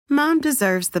Mom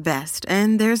deserves the best,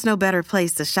 and there's no better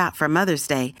place to shop for Mother's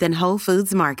Day than Whole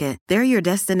Foods Market. They're your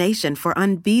destination for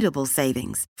unbeatable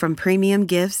savings, from premium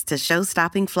gifts to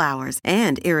show-stopping flowers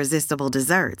and irresistible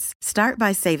desserts. Start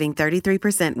by saving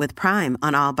 33% with Prime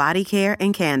on all body care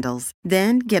and candles.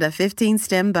 Then get a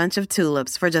 15-stem bunch of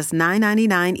tulips for just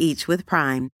 $9.99 each with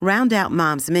Prime. Round out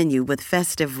Mom's menu with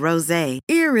festive rosé,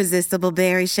 irresistible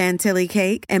berry chantilly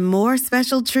cake, and more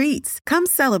special treats. Come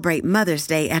celebrate Mother's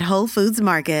Day at Whole Foods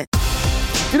Market.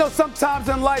 You know, sometimes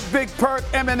in life, Big Perk,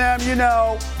 Eminem,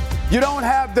 you don't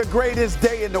have the greatest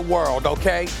day in the world,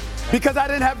 okay? Because I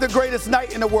didn't have the greatest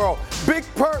night in the world. Big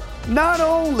Perk, not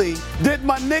only did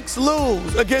my Knicks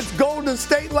lose against Golden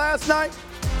State last night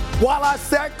while I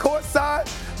sat courtside,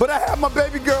 but I had my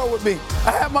baby girl with me.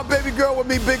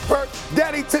 Big Perk.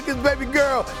 Daddy took his baby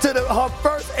girl to her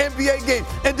first NBA game.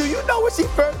 And do you know what she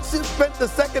spent the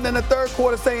second and the third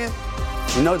quarter saying?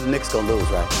 You know the Knicks gonna lose,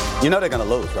 right? You know they're gonna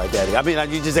lose, right, Daddy? I mean,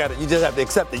 you just have to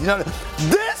accept it. You know,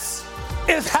 this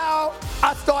is how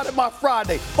I started my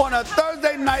Friday, on a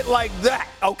Thursday night like that,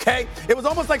 okay? It was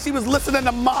almost like she was listening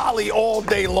to Molly all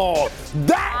day long.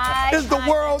 That is the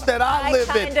world that I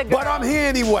live in. But I'm here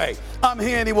anyway.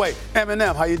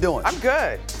 Eminem, how you doing? I'm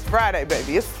good. It's Friday,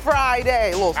 baby. It's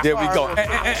Friday. There we go.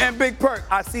 And Big Perk,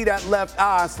 I see that left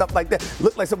eye and stuff like that.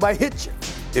 Looked like somebody hit you.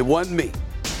 It wasn't me.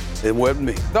 Don't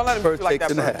let him hit you like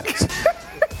that.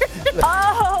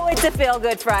 Oh, it's a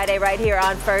feel-good Friday right here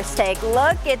on First Take.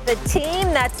 Look at the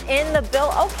team that's in the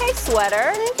bill. Okay,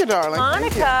 Sweater. Thank you, darling.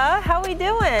 Monica, how we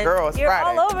doing? Girl, it's You're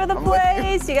Friday. all over the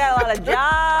place. You got a lot of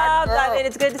jobs. I mean,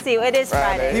 it's good to see you. It is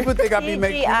Friday. People think I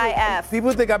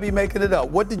be making it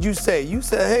up. What did you say? You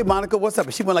said, "Hey, Monica, what's up?"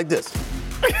 And she went like this.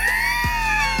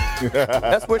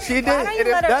 That's what she did.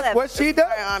 That's what she did.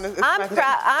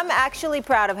 I'm actually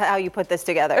proud of how you put this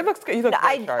together. It looks good. You look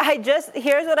great.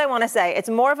 Here's what I want to say. It's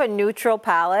more of a neutral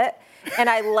palette. And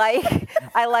I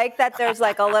like that there's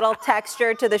like a little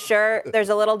texture to the shirt. There's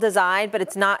a little design, but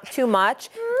it's not too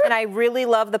much. And I really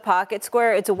love the pocket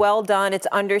square. It's well done. It's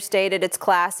understated. It's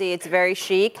classy. It's very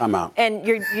chic. I'm out. And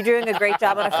you're doing a great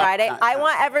job on a Friday. I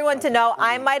want everyone to know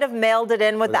I might have mailed it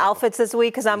in with the outfits this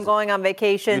week because I'm going on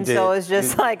vacation. So it's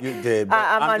just I'm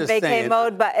on vacay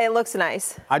mode, but it looks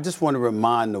nice. I just want to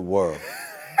remind the world.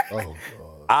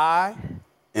 I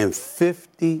am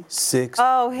 56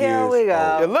 Oh, here we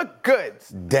go. You look good.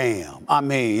 Damn. I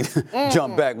mean,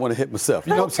 jump back, want to hit myself.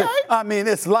 You know what I'm saying? I mean,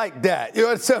 it's like that. You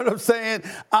understand what I'm saying?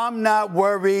 I'm not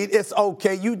worried. It's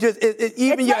okay. You just,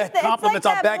 even your compliments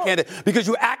are backhanded because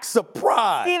you act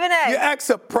surprised. Stephen A. You act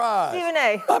surprised. Stephen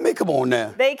A. I mean, come on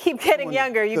now. They keep getting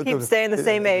younger. You keep staying the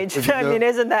same age. I mean,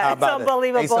 isn't that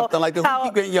unbelievable? Hey, something like that. Who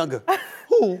keep getting younger?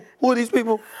 Who are these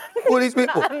people?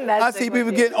 I see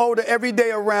people getting older every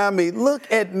day around me.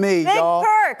 Look at me, y'all.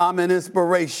 Perk. I'm an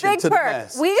inspiration to the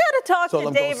mess. We got to talk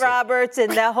to Dave Roberts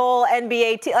and the whole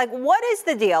NBA team. Like, what is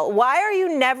the deal? Why are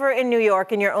you never in New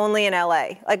York and you're only in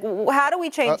LA? Like, how do we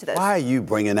change this? Why are you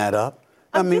bringing that up?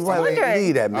 I mean, why would you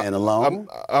leave that man alone?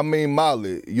 I mean,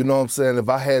 Molly, you know what I'm saying? If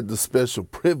I had the special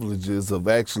privileges of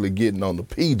actually getting on the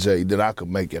PJ, then I could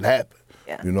make it happen.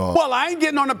 Yeah. You know. Well, I ain't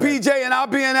getting on the PJ and I'll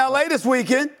be in LA this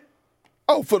weekend.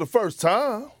 Oh, for the first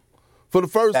time. For the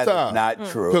first time. That is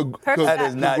not true. That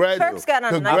is not true. Perk's got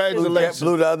on Congratulations.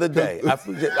 JetBlue the other day. I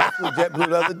flew JetBlue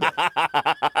the other day.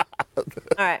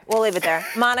 All right, we'll leave it there.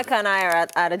 Monica and I are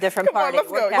at a different party.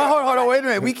 Let's go. Hold on, wait a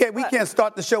minute. We can't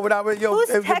start the show without Who's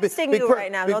texting you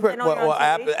right now?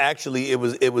 Actually,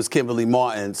 it was Kimberly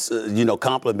Martin's,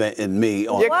 complimenting me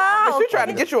on. Wow. She's trying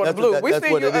to get you on the blue. We see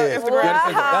you on Instagram.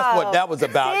 That's what that was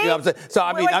about. You know what I'm saying? So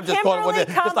I mean, I'm just calling it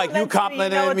just like you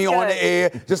complimented me on the air,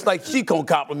 just like she gonna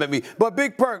compliment me. But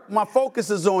Big Perk, my focus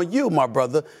is on you, my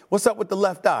brother. What's up with the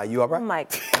left eye? You all right? Oh my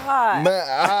God. Man,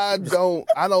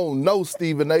 I don't know,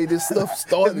 Stephen A. This stuff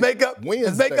started makeup.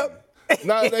 Wednesday. It's makeup.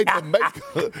 No, it ain't the makeup.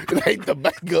 It ain't the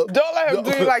makeup. Don't let him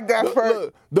do you like that,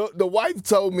 Perk. The wife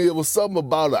told me it was something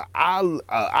about an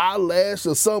eyelash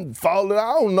or something falling.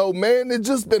 I don't know, man. It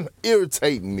just been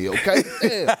irritating me, okay?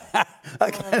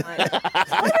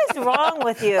 What is wrong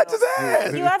with you? I just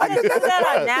asked. You have to do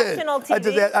that on national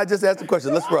TV. I just asked the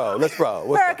question. Let's roll.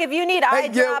 Perk, if you need eye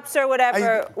drops or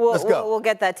whatever, we'll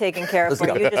get that taken care of for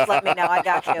you. You just let me know. I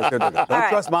got you. Don't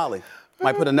trust Molly.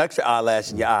 Might put an extra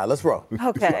eyelash in your eye. Let's roll.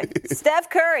 Okay. Steph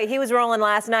Curry, he was rolling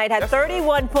last night, had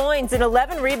 31 points and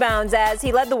 11 rebounds as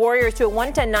he led the Warriors to a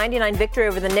 110-99 victory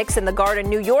over the Knicks in the Garden.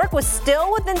 New York was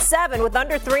still within 7 with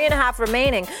under 3.5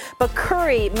 remaining, but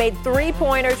Curry made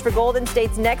 3-pointers for Golden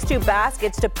State's next 2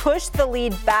 baskets to push the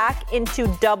lead back into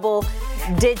double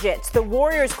digits. The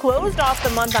Warriors closed off the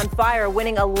month on fire,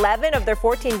 winning 11 of their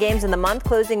 14 games in the month,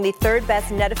 closing the third best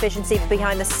net efficiency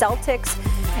behind the Celtics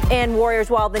And Warriors,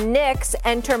 while the Knicks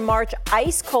enter March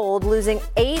ice cold, losing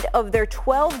 8 of their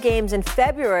 12 games in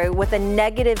February with a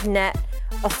negative net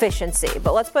efficiency.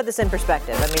 But let's put this in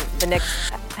perspective. I mean, the Knicks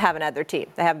haven't had their team.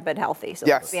 They haven't been healthy, so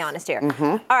let's be honest here.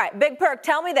 All right, Big Perk,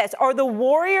 tell me this. Are the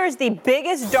Warriors the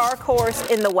biggest dark horse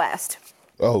in the West?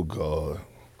 Oh, God.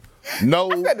 No,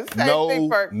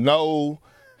 no.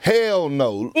 Hell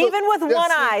no. Even with one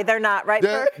eye, they're not, right,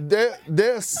 Perk?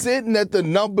 They're sitting at the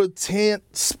number 10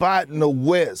 spot in the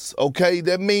West, okay?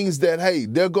 That means that, hey,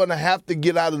 they're going to have to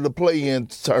get out of the play-in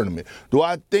tournament. Do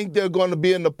I think they're going to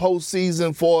be in the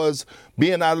postseason for us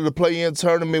being out of the play-in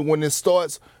tournament when it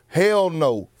starts? Hell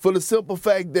no. For the simple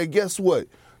fact that, guess what?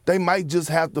 They might just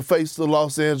have to face the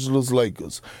Los Angeles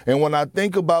Lakers. And when I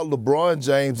think about LeBron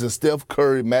James and Steph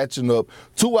Curry matching up,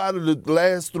 2 out of the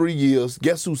last 3 years,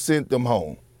 guess who sent them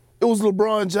home? It was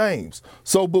LeBron James.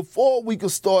 So before we could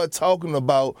start talking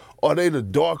about are they the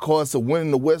dark horse of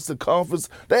winning the Western Conference,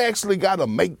 they actually got to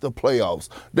make the playoffs.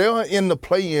 They're in the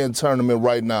play-in tournament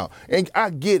right now. And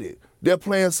I get it. They're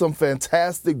playing some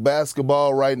fantastic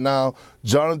basketball right now.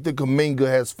 Jonathan Kuminga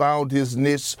has found his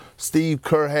niche. Steve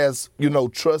Kerr has,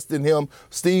 trust in him.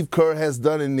 Steve Kerr has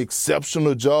done an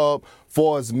exceptional job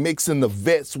for us mixing the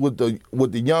vets with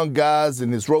the young guys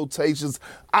and his rotations.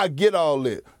 I get all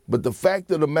that. But the fact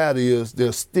of the matter is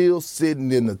they're still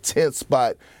sitting in the 10th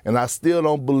spot, and I still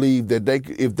don't believe that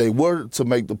if they were to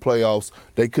make the playoffs,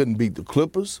 they couldn't beat the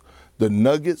Clippers, the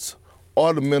Nuggets,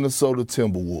 or the Minnesota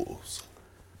Timberwolves.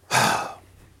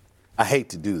 I hate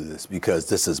to do this because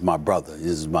this is my brother.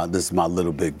 This is my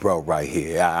little big bro right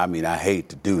here. I mean, I hate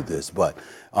to do this, but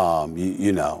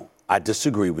I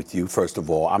disagree with you. First of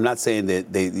all, I'm not saying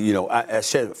that they,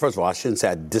 first of all, I shouldn't say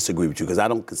I disagree with you because I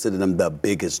don't consider them the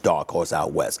biggest dark horse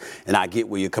out west. And I get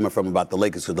where you're coming from about the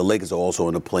Lakers because the Lakers are also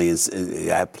in the playing.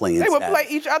 They would play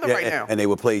each other right now, and they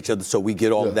would play each other. So we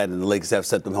get all of that, and the Lakers have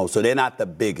sent them home. So they're not the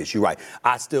biggest. You're right.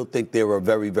 I still think they're a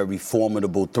very, very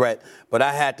formidable threat. But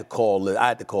I had to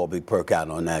call Big Perk out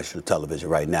on national television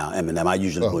right now. Eminem. I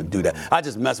usually wouldn't do that. I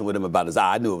just messing with him about his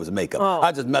eye. I knew it was makeup.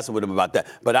 I just messing with him about that.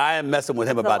 But I am messing with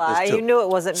him about this too. You knew it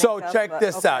wasn't makeup. So check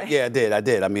this out. Yeah, I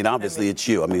did. I mean, obviously it's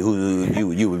you. I mean,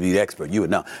 you would be the expert. You would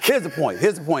know. Here's the point,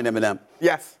 Eminem.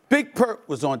 Yes. Big Perk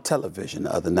was on television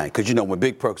the other night because when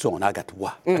Big Perk's on, I got to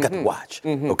watch.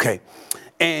 Okay.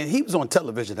 And he was on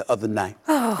television the other night,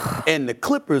 and the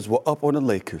Clippers were up on the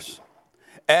Lakers.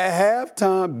 At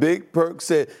halftime, Big Perk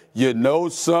said, "You know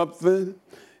something?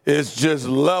 It's just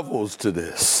levels to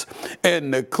this.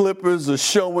 And the Clippers are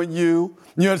showing you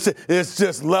understand? It's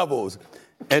just levels."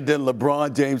 And then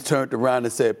LeBron James turned around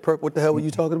and said, "Perk, what the hell were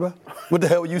you talking about? What the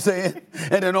hell were you saying?"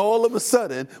 And then all of a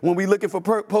sudden, when we looking for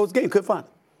Perk post-game, couldn't find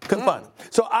him.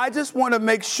 So I just want to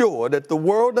make sure that the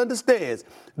world understands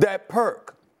that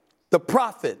Perk, the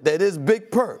prophet that is Big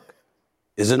Perk,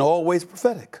 isn't always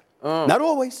prophetic. Not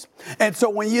always. And so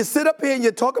when you sit up here and you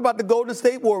talk about the Golden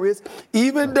State Warriors,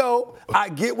 even though I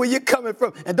get where you're coming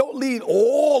from, and don't lean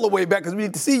all the way back because we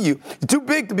need to see you. You're too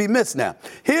big to be missed now.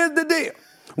 Here's the deal.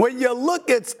 When you look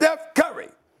at Steph Curry,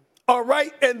 all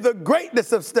right, and the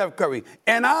greatness of Steph Curry,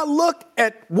 and I look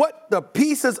at what the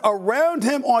pieces around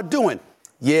him are doing,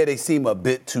 yeah, they seem a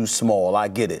bit too small. I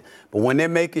get it. But when they're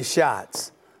making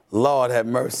shots, Lord have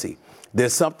mercy.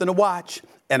 There's something to watch.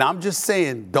 And I'm just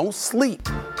saying, don't sleep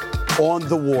on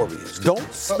the Warriors.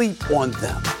 Don't sleep on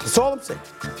them. That's all I'm saying.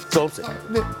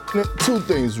 Two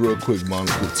things real quick,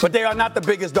 Monica. But they are not the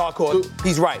biggest dark horse.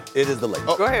 He's right. It is the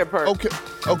Lakers. Go ahead, Perk.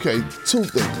 Okay, two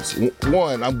things.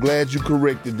 One, I'm glad you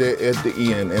corrected that at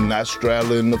the end and not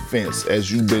straddling the fence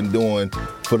as you've been doing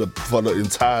for the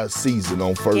entire season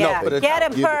on first. Yeah, get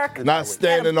him, Perk. Not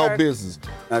standing on business.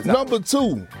 Number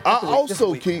two, I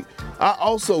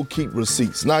also keep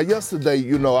receipts. Now, yesterday,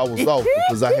 I was off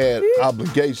because I had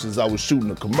obligations. I was shooting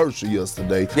a commercial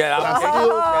yesterday.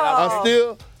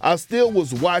 I still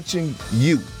was watching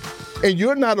you. And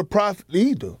you're not a prophet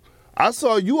either. I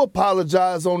saw you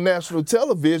apologize on national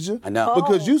television. I know.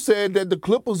 Because you said that the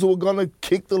Clippers were going to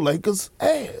kick the Lakers'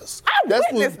 ass.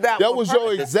 That was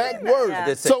your exact word.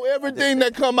 Yeah. So everything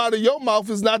that come out of your mouth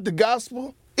is not the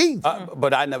gospel?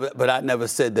 But I never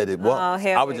said that it was.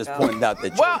 I was just pointing out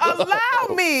that. Well,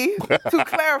 allow me to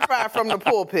clarify from the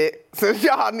pulpit, since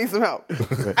y'all need some help.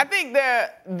 I think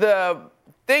that the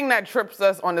thing that trips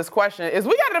us on this question is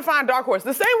we got to define dark horse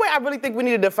the same way I really think we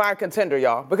need to define contender,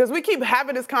 y'all, because we keep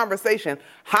having this conversation.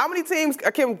 How many teams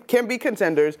can be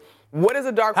contenders? What is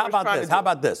a dark horse trying to do? How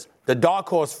about this? The dark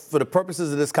horse, for the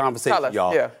purposes of this conversation,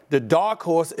 y'all, the dark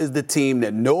horse is the team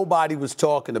that nobody was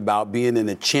talking about being in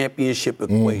the championship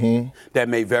equation that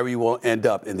may very well end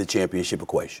up in the championship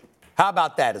equation. How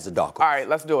about that as a dark horse? All right,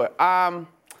 let's do it. I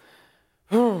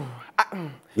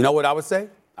You know what I would say?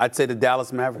 I'd say the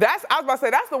Dallas Mavericks. I was about to say,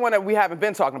 that's the one that we haven't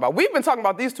been talking about. We've been talking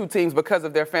about these two teams because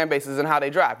of their fan bases and how they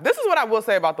draft. This is what I will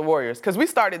say about the Warriors, because we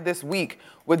started this week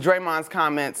with Draymond's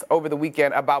comments over the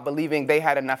weekend about believing they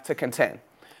had enough to contend.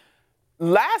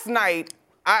 Last night,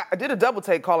 I did a double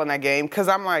take calling that game because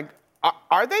I'm like,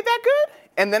 are they that good?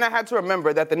 And then I had to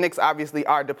remember that the Knicks obviously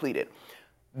are depleted.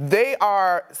 They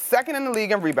are second in the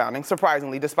league in rebounding,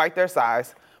 surprisingly, despite their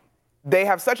size. They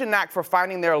have such a knack for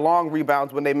finding their long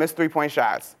rebounds when they miss three-point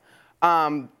shots.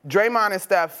 Draymond and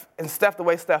Steph, the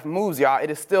way Steph moves, y'all, it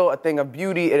is still a thing of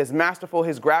beauty. It is masterful.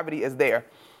 His gravity is there.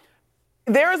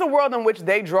 There is a world in which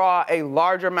they draw a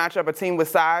larger matchup, a team with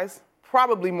size,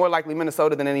 probably more likely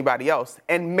Minnesota than anybody else.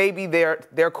 And maybe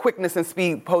their quickness and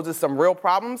speed poses some real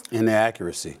problems. And their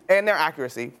accuracy.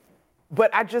 But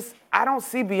I don't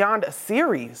see beyond a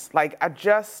series.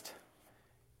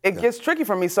 It gets tricky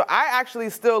for me. So I actually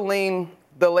still lean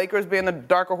the Lakers being the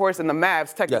darker horse and the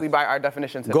Mavs, technically by our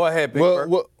definition. Go ahead, Big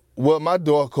Bird. Well, my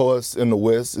dark horse in the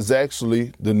West is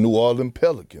actually the New Orleans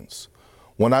Pelicans.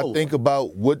 When I think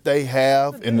about what they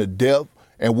have in the depth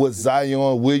and what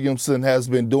Zion Williamson has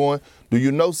been doing, do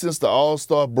you know since the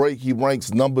All-Star break, he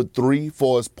ranks number 3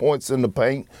 for his points in the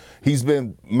paint? He's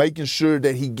been making sure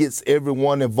that he gets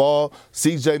everyone involved.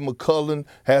 C.J. McCollum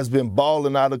has been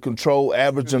balling out of control,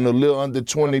 averaging a little under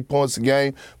 20 points a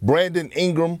game. Brandon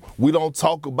Ingram, we don't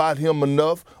talk about him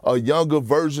enough, a younger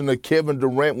version of Kevin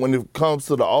Durant when it comes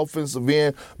to the offensive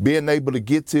end, being able to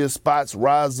get to his spots,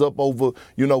 rise up over,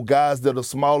 guys that are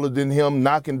smaller than him,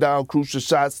 knocking down crucial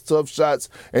shots, tough shots.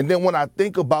 And then when I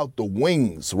think about the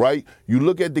wings, right, you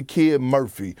look at the kid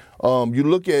Murphy, you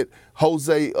look at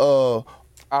Jose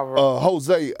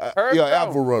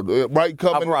Alvarado, right?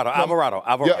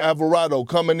 Alvarado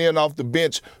coming in off the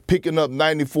bench, picking up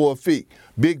 94 feet.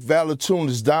 Big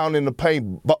Valanciunas down in the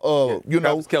paint,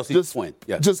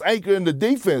 just anchoring the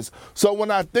defense. So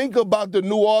when I think about the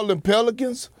New Orleans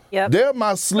Pelicans, they're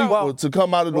my sleeper to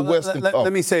come out of the Western Conference.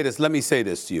 Let me say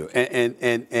this to you,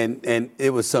 and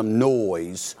it was some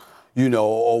noise,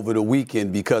 over the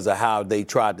weekend because of how they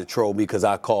tried to troll me because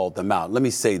I called them out. Let me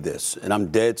say this, and I'm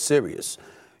dead serious.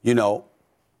 We don't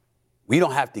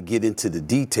have to get into the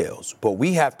details, but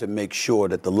we have to make sure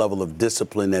that the level of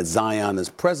discipline that Zion is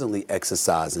presently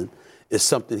exercising is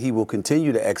something he will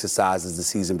continue to exercise as the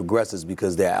season progresses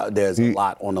because there's a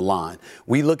lot on the line.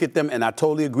 We look at them, and I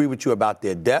totally agree with you about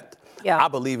their depth. Yeah. I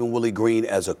believe in Willie Green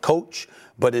as a coach,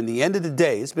 but in the end of the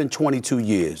day, it's been 22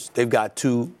 years. They've got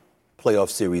 2 playoff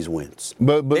series wins.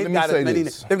 But let me say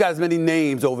this. They've got as many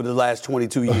names over the last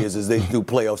 22 years as they do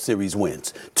playoff series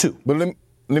wins. 2. But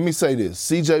let me say this.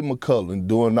 C.J. McCollum,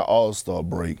 during the All-Star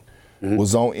break,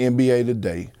 was on NBA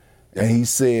Today, and he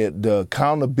said the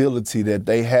accountability that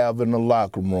they have in the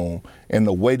locker room and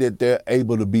the way that they're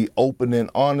able to be open and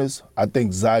honest, I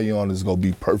think Zion is going to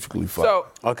be perfectly fine.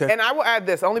 And I will add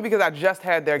this, only because I just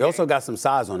had their game. They also got some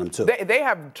size on them, too. They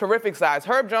have terrific size.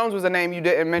 Herb Jones was a name you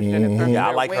didn't mention in terms of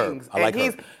their wings. I like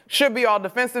Herb. He should be all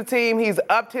defensive team. He's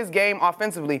upped his game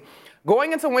offensively.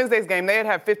 Going into Wednesday's game, they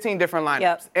had 15 different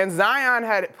lineups. And Zion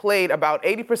had played about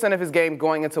 80% of his game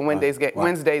going into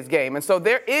Wednesday's game. And so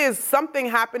there is something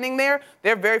happening there.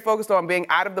 They're very focused on being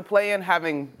out of the play-in,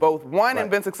 having both won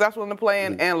and been successful in the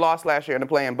play-in and lost last year in the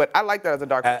play-in. But I like that as a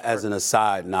dark horse. As an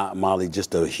aside, Molly,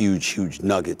 just a huge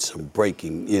nugget, some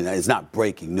breaking, it's not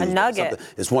breaking news. A nugget.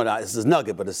 It's a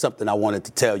nugget, but it's something I wanted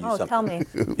to tell you. Tell me.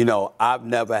 I've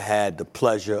never had the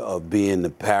pleasure of being to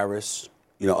Paris,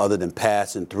 other than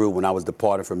passing through when I was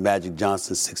departing from Magic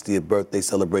Johnson's 60th birthday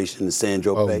celebration in San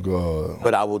Tropez. Oh, God.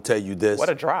 But I will tell you this. What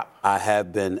a drop. I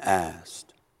have been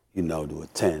asked, to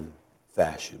attend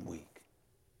Fashion Week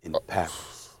in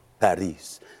Paris.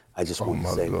 I just want to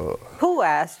say that. Who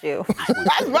asked you?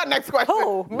 That's my next question.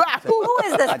 Who? Who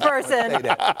is this person?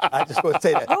 I just want to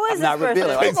say that. Who is this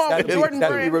person? That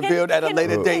will be revealed at a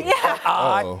later date.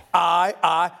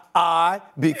 Yeah.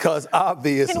 Because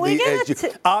obviously,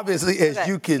 as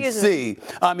you can see,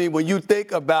 when you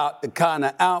think about the kind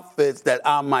of outfits that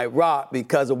I might rock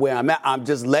because of where I'm at, I'm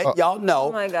just letting y'all know.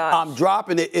 Oh my gosh. I'm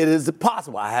dropping it. It is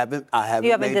possible. I haven't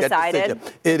made decided? that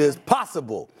decision. It is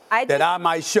possible that I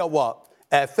might show up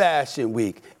at Fashion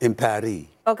Week in Paris.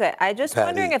 Okay, I'm just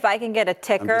wondering if I can get a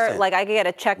ticker, like I can get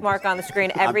a check mark on the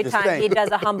screen every time he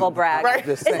does a humble brag. Right.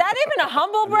 Is that even a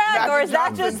humble brag, or is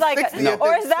that just like a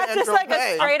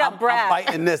straight up brag?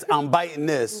 I'm biting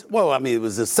this. Well, it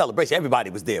was a celebration. Everybody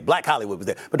was there. Black Hollywood was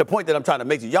there. But the point that I'm trying to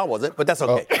make to y'all wasn't. But that's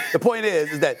okay. The point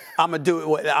is that I'm gonna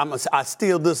do it. I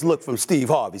steal this look from Steve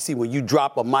Harvey. See, when you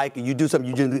drop a mic and you do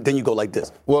something, then you go like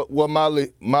this. Well,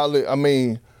 Molly.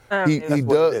 He does.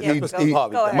 Go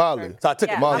ahead, Molly. So I took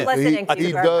it. I'm listening to he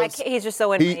you. does. He's just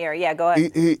so in my ear. Yeah, go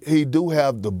ahead. He do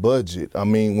have the budget. I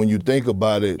mean, when you think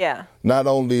about it, not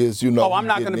only is I'm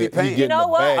not going to be paying. You know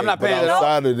what? I'm not paying.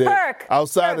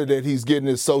 Outside of that, he's getting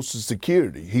his Social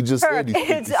Security. He just said he's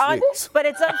 56. But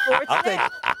it's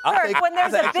unfortunate.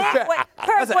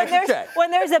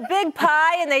 When there's a big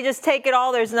pie and they just take it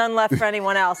all, there's none left for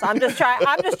anyone else. Girls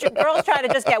trying to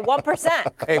just get 1%.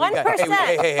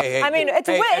 1%. I mean,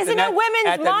 isn't it Women's Month?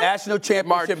 At the national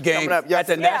championship game,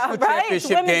 national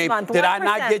championship game, did I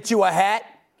not get you a hat?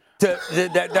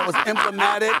 That was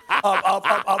emblematic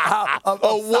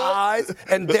of size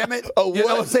and damn it. You know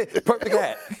what I'm saying? Perfect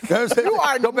hat. You know what I'm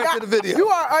saying? Go back to the video. You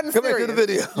are unserious. Go back to the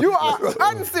video. You are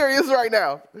unserious right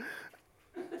now.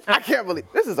 I can't believe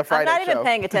this is a Friday show. I'm not even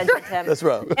paying attention to him. That's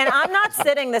right. And I'm not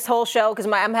sitting this whole show because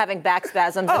I'm having back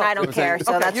spasms and I don't care.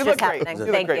 So that's just happening.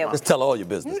 Thank you. Just tell all your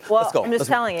business. Well, Let's go. I'm just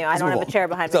telling you. I don't have a chair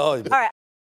behind me. All right.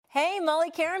 Hey,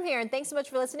 Molly Karam here, and thanks so much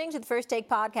for listening to the First Take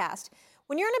podcast.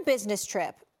 When you're on a business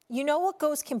trip, you know what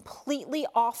goes completely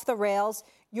off the rails?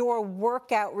 Your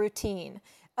workout routine.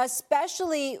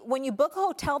 Especially when you book a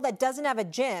hotel that doesn't have a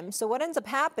gym. So what ends up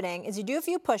happening is you do a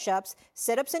few push-ups,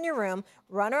 sit-ups in your room,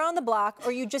 run around the block,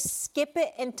 or you just skip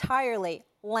it entirely.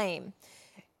 Lame.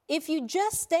 If you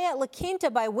just stay at La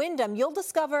Quinta by Wyndham, you'll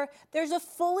discover there's a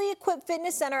fully equipped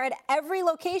fitness center at every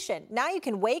location. Now you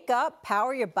can wake up,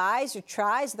 power your bis, your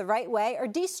tris the right way, or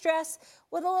de-stress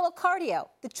with a little cardio.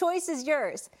 The choice is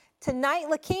yours. Tonight,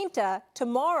 La Quinta.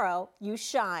 Tomorrow, you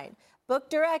shine. Book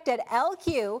direct at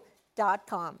LQ.com.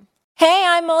 Hey,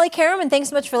 I'm Molly Karam, and thanks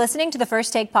so much for listening to the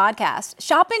First Take podcast.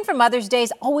 Shopping for Mother's Day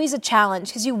is always a challenge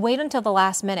because you wait until the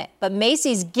last minute. But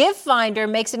Macy's Gift Finder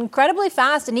makes it incredibly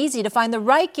fast and easy to find the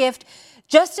right gift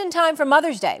just in time for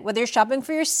Mother's Day, whether you're shopping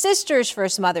for your sister's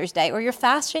first Mother's Day or your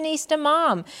fashionista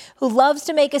mom who loves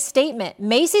to make a statement.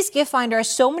 Macy's Gift Finder has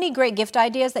so many great gift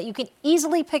ideas that you can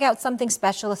easily pick out something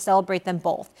special to celebrate them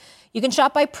both. You can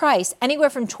shop by price, anywhere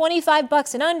from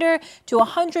 $25 and under to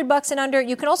 $100 and under.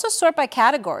 You can also sort by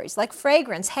categories like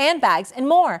fragrance, handbags, and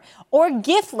more. Or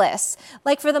gift lists,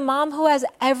 like for the mom who has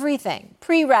everything.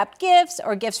 Pre-wrapped gifts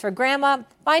or gifts for grandma.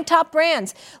 Find top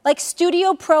brands like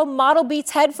Studio Pro Model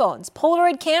Beats headphones,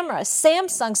 Polaroid cameras,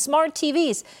 Samsung smart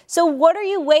TVs. So what are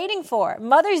you waiting for?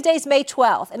 Mother's Day's May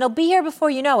 12th, and it'll be here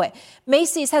before you know it.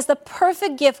 Macy's has the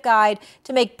perfect gift guide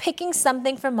to make picking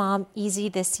something for mom easy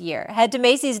this year. Head to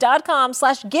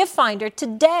Macys.com/giftfinder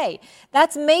today.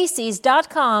 That's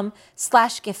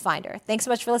Macys.com/giftfinder. Thanks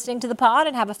so much for listening to the pod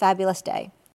and have a fabulous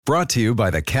day. Brought to you by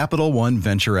the Capital One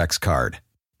Venture X card.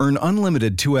 Earn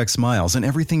unlimited 2x miles in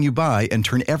everything you buy and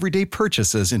turn everyday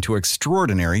purchases into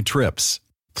extraordinary trips.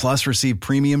 Plus, receive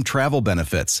premium travel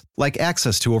benefits like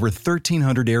access to over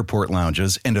 1,300 airport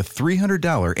lounges and a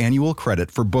 $300 annual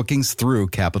credit for bookings through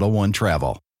Capital One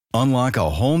Travel. Unlock a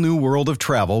whole new world of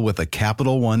travel with a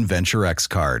Capital One Venture X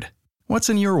card. What's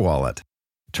in your wallet?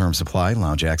 Terms apply.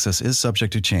 Lounge access is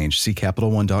subject to change. See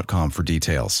CapitalOne.com for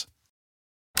details.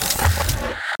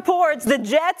 Reports the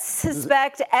Jets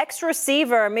suspect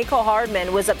ex-receiver Mecole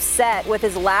Hardman was upset with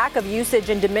his lack of usage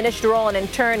and diminished role, and in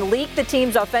turn leaked the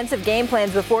team's offensive game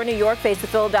plans before New York faced the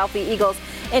Philadelphia Eagles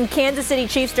and Kansas City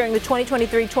Chiefs during the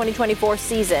 2023-2024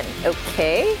 season.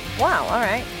 Okay. Wow. All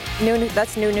right.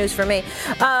 That's new news for me.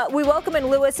 We welcome in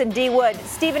Lewis and D. Wood.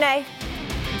 Stephen A.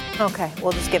 Okay.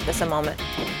 We'll just give this a moment.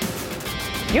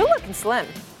 You're looking slim.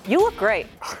 You look great.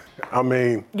 I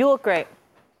mean. You look great.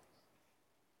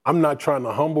 I'm not trying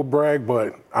to humble brag,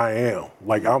 but I am.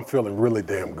 Like, I'm feeling really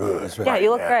damn good. That's right. Yeah,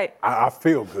 you look great. I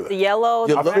feel good. The yellow.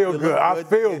 I feel good. I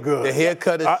feel good. The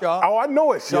haircut is sharp. I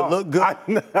know it's sharp. You look good. I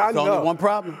There's know. only one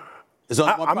problem. There's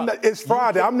only one problem. It's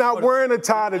Friday. I'm not wearing a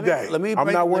tie today.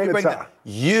 I'm not wearing a tie.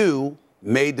 You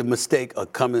made the mistake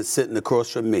of coming sitting across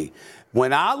from me.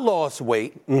 When I lost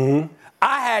weight,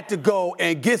 I had to go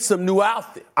and get some new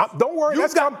outfit. Don't worry,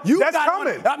 that's coming.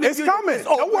 It's coming.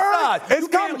 Don't worry. It's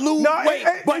coming. Lose weight,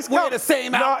 but wear the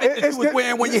same outfit that you was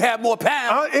wearing when you had more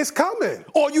pounds. It's coming.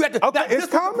 Or you had to. Okay, it's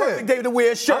coming. The perfect day to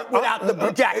wear a shirt without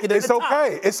the jacket. It's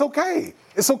okay. It's okay.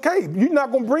 It's okay. You're not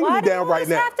gonna bring me down right now. Why do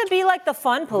you always have to be like the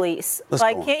fun police? Let's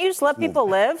like, go. can't you just let people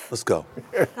live? Let's go.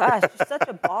 Gosh, you're such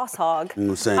a boss hog. You know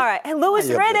what I'm saying? All right, hey, Louis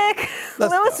Riddick.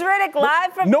 Let's Riddick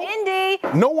live from Indy.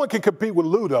 No one can compete with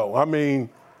Lou, though. I mean,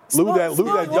 Lou that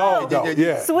dog, though.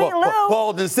 Yeah. Sweet Lou.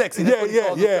 Bald and sexy.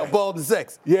 Yeah. Bald and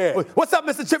sexy. Yeah. What's up,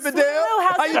 Mr. Chippendale? Lou,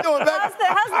 How you doing, baby? How's the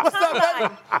What's up,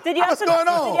 baby? Did you have What's going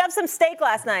on? Did you have some steak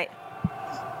last night?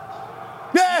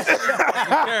 Yeah.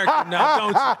 Character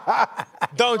now,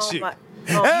 don't you?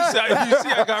 You see,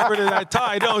 I got rid of that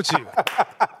tie, don't you?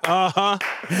 That's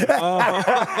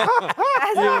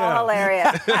all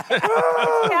hilarious.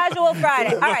 Casual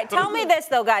Friday. All right, tell me this,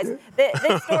 though, guys.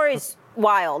 This story's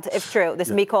wild, if true, this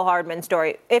Mecole Hardman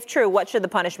story. If true, what should the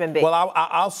punishment be? Well,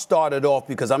 I'll start it off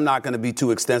because I'm not going to be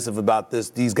too extensive about this.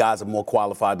 These guys are more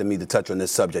qualified than me to touch on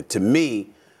this subject. To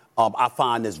me, I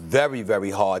find this very,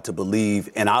 very hard to believe,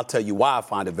 and I'll tell you why I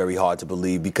find it very hard to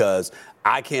believe, because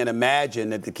I can't imagine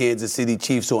that the Kansas City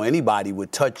Chiefs or anybody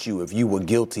would touch you if you were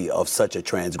guilty of such a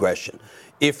transgression.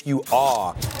 If you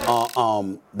are,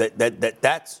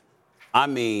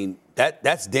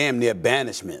 that's damn near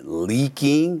banishment.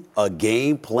 Leaking a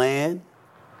game plan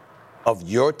of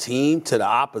your team to the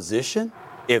opposition,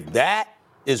 if that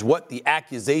is what the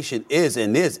accusation is,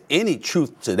 and there's any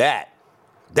truth to that,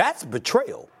 that's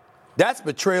betrayal. That's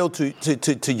betrayal to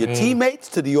your teammates,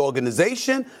 to the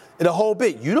organization, and the whole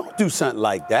bit. You don't do something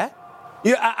like that.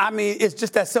 Yeah, I mean, it's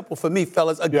just that simple for me,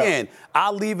 fellas. Again,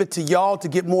 I'll leave it to y'all to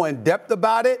get more in depth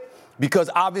about it, because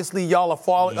obviously y'all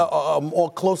are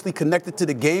more closely connected to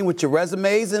the game with your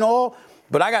resumes and all.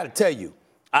 But I got to tell you,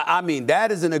 I mean, that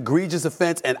is an egregious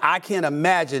offense, and I can't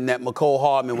imagine that Mecole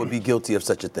Hardman would be guilty of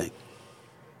such a thing.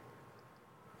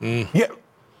 Yeah.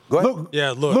 Go ahead. Luke,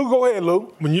 Look. Luke, go ahead,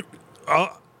 Luke. When you,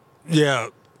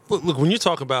 look, when you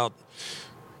talk about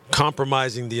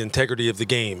compromising the integrity of the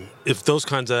game, if those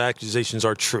kinds of accusations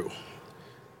are true,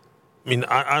 I mean,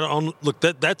 I don't look.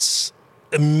 That's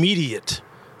immediate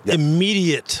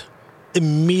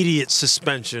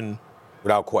suspension,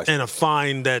 without question, and a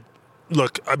fine. That,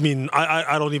 look, I mean,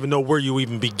 I don't even know where you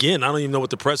even begin. I don't even know what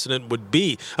the precedent would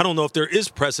be. I don't know if there is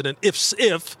precedent if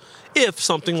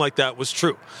something like that was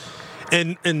true.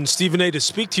 And Stephen A., to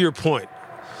speak to your point,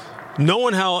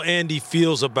 knowing how Andy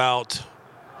feels about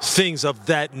things of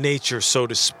that nature, so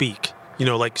to speak, you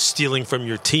know, like stealing from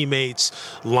your teammates,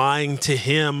 lying to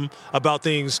him about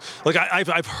things. Like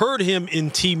I've heard him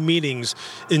in team meetings,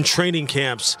 in training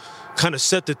camps, kind of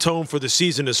set the tone for the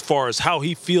season as far as how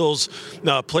he feels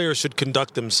players should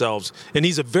conduct themselves. And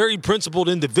he's a very principled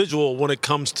individual when it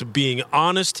comes to being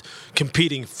honest,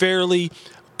 competing fairly,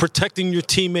 protecting your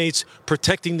teammates,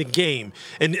 protecting the game,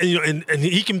 and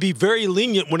he can be very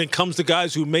lenient when it comes to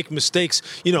guys who make mistakes,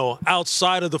 you know,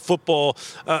 outside of the football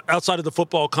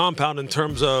compound, in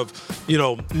terms of, you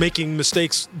know, making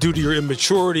mistakes due to your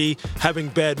immaturity, having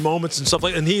bad moments and stuff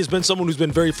like that. And he has been someone who's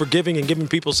been very forgiving and giving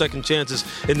people second chances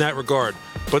in that regard.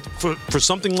 But for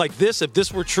something like this, if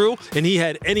this were true and he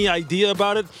had any idea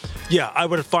about it, yeah, I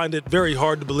would find it very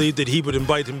hard to believe that he would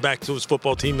invite him back to his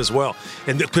football team as well.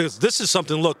 And because this is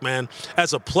something, look, man,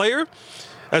 as a player,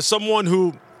 as someone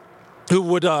who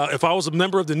would, if I was a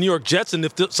member of the New York Jets and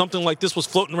if something like this was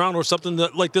floating around or something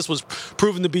like this was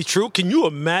proven to be true, can you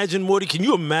imagine, Woody? Can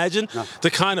you imagine the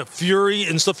kind of fury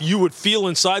and stuff you would feel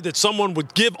inside that someone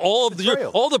would give all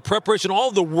the preparation, all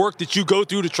of the work that you go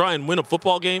through to try and win a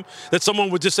football game, that someone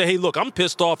would just say, hey, look, I'm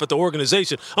pissed off at the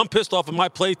organization. I'm pissed off at my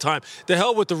play time. The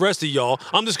hell with the rest of y'all.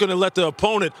 I'm just going to let I'm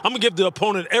going to give the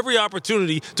opponent every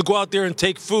opportunity to go out there and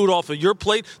take food off of your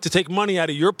plate, to take money out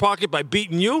of your pocket by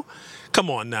beating you. Come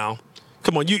on now.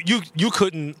 Come on, you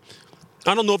couldn't.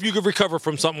 I don't know if you could recover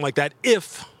from something like that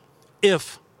if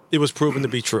it was proven to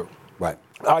be true. Right.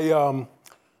 I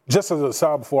just as a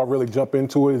side before I really jump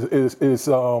into it is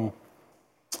the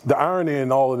irony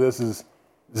in all of this is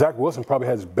Zach Wilson probably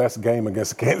had his best game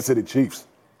against the Kansas City Chiefs.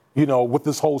 You know, with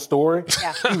this whole story,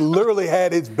 he literally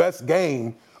had his best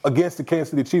game against the Kansas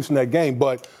City Chiefs in that game.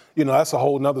 But you know, that's a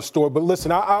whole nother story. But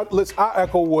listen, I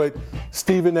echo what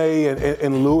Stephen A.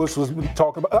 and Lewis was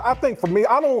talking about. I think for me,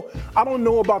 I don't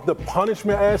know about the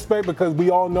punishment aspect, because we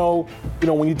all know, you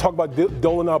know, when you talk about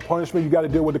doling out punishment, you got to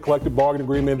deal with the collective bargaining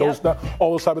agreement,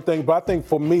 all those type of things. But I think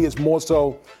for me, it's more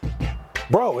so,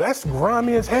 bro, that's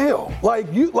grimy as hell.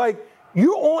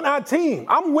 You're on our team.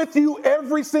 I'm with you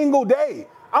every single day.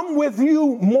 I'm with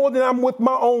you more than I'm with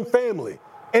my own family.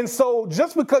 And so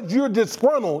just because you're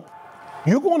disgruntled,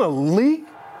 you're going to leak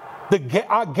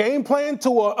our game plan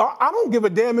to I don't give a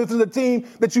damn if it's a team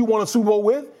that you won a Super Bowl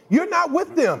with. You're not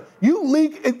with them. You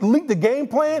leak the game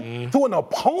plan to an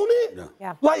opponent?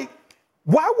 Yeah. Like,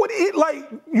 why would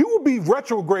you would be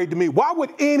retrograde to me. Why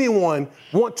would anyone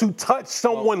want to touch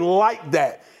someone like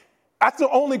that? That's the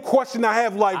only question I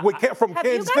have, from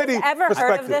Kansas City perspective. Have you guys ever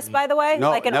heard of this, by the way?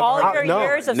 No, in never. all of your No,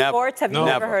 years of never. sports, have you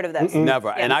never heard of this? Never.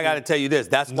 And I got to tell you this.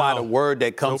 That's why the word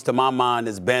that comes to my mind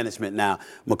is banishment. Now,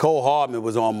 Mecole Hardman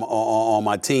was on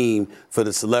my team for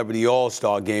the Celebrity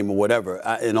All-Star game or whatever.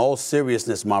 In all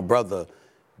seriousness, my brother,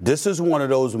 this is one of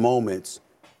those moments.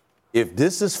 If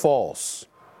this is false,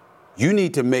 you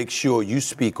need to make sure you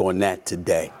speak on that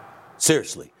today.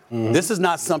 Seriously. This is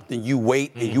not something you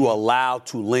wait and you allow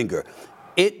to linger.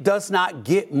 It does not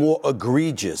get more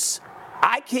egregious.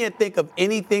 I can't think of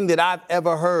anything that I've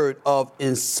ever heard of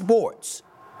in sports.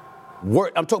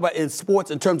 I'm talking about in sports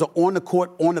in terms of on the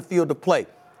court, on the field of play.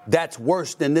 That's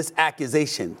worse than this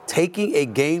accusation. Taking a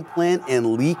game plan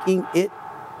and leaking it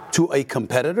to a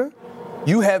competitor,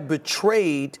 you have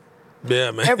betrayed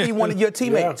every one of your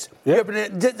teammates.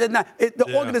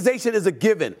 The organization is a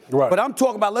given. Right. But I'm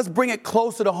talking about, let's bring it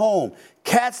closer to home.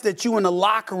 Cats that you in the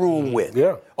locker room with,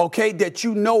 okay, that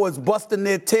you know is busting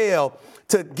their tail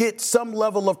to get some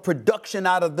level of production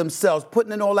out of themselves,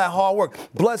 putting in all that hard work,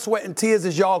 blood, sweat, and tears,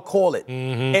 as y'all call it.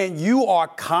 And you are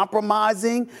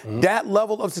compromising that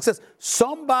level of success.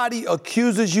 Somebody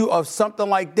accuses you of something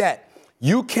like that.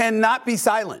 You cannot be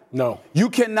silent. No. You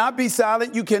cannot be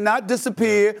silent. You cannot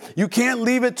disappear. You can't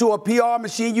leave it to a PR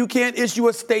machine. You can't issue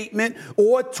a statement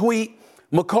or a tweet.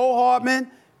 Mecole Hardman,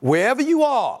 wherever you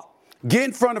are, get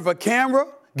in front of a camera,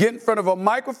 get in front of a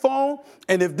microphone,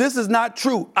 and if this is not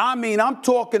true, I'm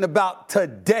talking about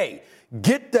today.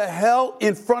 Get the hell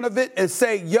in front of it and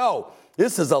say, yo,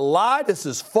 this is a lie, this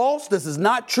is false, this is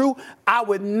not true. I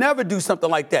would never do something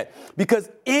like that because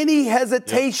any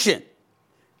hesitation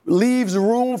leaves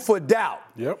room for doubt.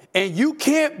 And you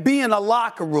can't be in a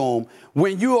locker room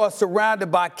when you are surrounded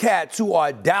by cats who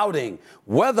are doubting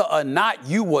whether or not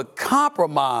you would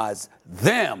compromise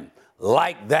them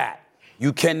like that.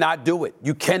 You cannot do it.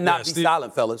 You cannot be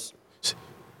silent, fellas.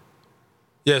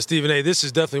 Yeah, Stephen A., this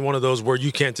is definitely one of those where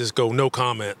you can't just go no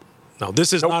comment. No,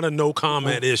 this is not a no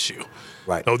comment issue.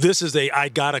 Right. No, this is a I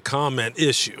gotta comment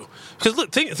issue. Because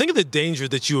look, think of the danger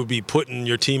that you would be putting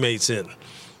your teammates in.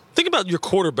 Think about your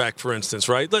quarterback, for instance,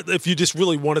 right? If you just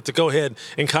really wanted to go ahead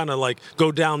and kind of like go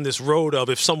down this road of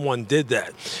if someone did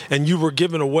that and you were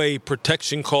giving away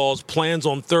protection calls, plans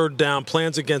on third down,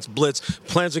 plans against blitz,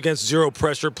 plans against zero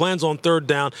pressure, plans on third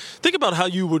down. Think about how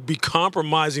you would be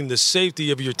compromising the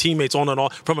safety of your teammates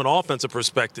from an offensive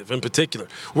perspective in particular,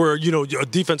 where, a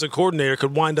defensive coordinator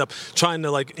could wind up trying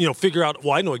to figure out,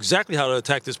 well, I know exactly how to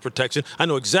attack this protection. I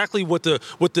know exactly what the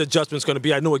adjustment's going to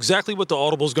be. I know exactly what the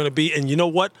audible is going to be. And you know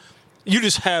what? You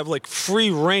just have free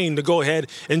reign to go ahead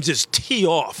and just tee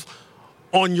off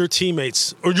on your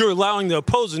teammates, or you're allowing the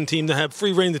opposing team to have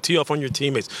free reign to tee off on your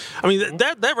teammates. I mean,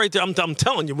 that right there, I'm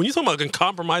telling you, when you talk about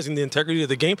compromising the integrity of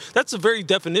the game, that's the very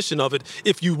definition of it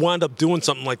if you wind up doing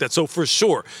something like that. So for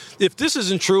sure, if this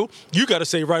isn't true, you got to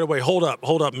say right away, hold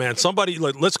up, man. Somebody,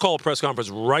 let's call a press conference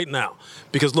right now.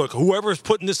 Because look, whoever's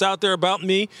putting this out there about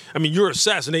me, you're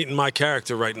assassinating my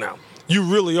character right now. You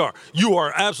really are. You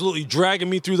are absolutely dragging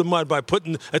me through the mud by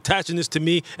attaching this to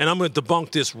me, and I'm going to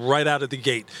debunk this right out of the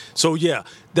gate. So, yeah,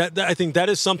 that I think that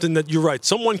is something that you're right.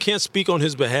 Someone can't speak on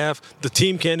his behalf. The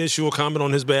team can't issue a comment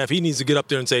on his behalf. He needs to get up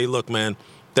there and say, look, man,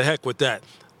 the heck with that.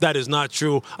 That is not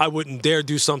true. I wouldn't dare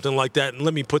do something like that, and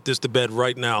let me put this to bed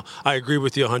right now. I agree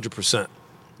with you 100%.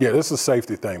 Yeah, this is a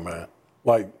safety thing, man.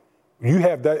 You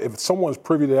have that, if someone's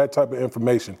privy to that type of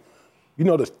information,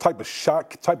 the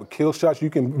type of kill shots you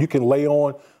can lay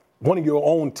on one of your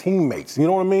own teammates. You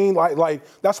know what I mean?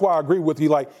 That's why I agree with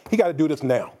you. He got to do this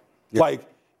now. Yeah.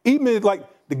 Even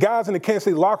the guys in the Kansas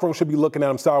City locker room should be looking at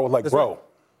him sideways bro,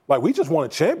 we just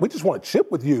want to chip. We just want to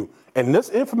chip with you. And this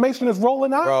information is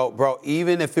rolling out. Bro,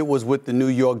 even if it was with the New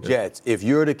York Jets, if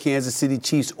you're the Kansas City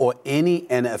Chiefs or any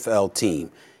NFL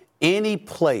team, any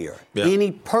player,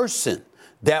 any person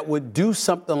that would do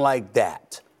something like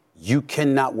that, you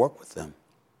cannot work with them.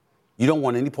 You don't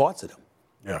want any parts of them.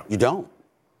 Yeah. You don't.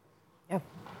 Yeah.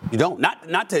 You don't.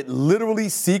 Not to literally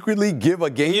secretly give a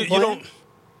game plan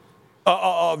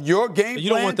of your game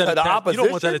plan to the opposition. You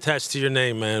don't want that attached to your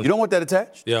name, man. You don't want that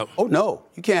attached? Yeah. Oh, no.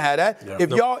 You can't have that.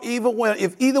 Yep.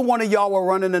 If either one of y'all were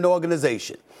running an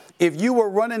organization, if you were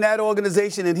running that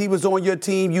organization and he was on your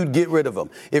team, you'd get rid of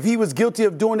him. If he was guilty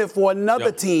of doing it for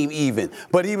another team even,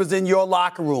 but he was in your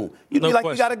locker room, you'd be like,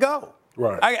 you got to go.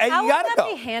 Right. How would that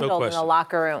be handled in a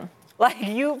locker room?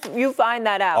 You find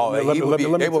that out. Oh,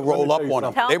 they would roll up on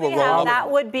him. Tell me how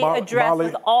that would be addressed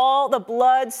with all the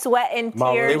blood, sweat, and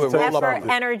tears, effort,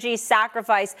 energy,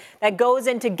 sacrifice that goes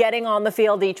into getting on the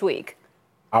field each week.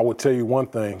 I would tell you one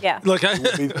thing. Yeah. Look,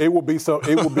 it would be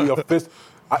a fist.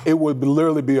 It would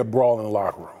literally be a brawl in the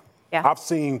locker room. Yeah. I've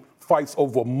seen fights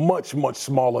over much, much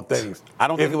smaller things. I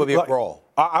don't think it would be a brawl.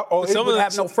 Some would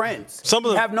have no friends. Some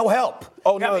of them have no help.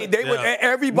 Oh no,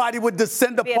 everybody would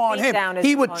descend upon him.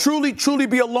 He would truly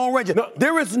be a lone ranger. No.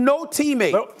 There is no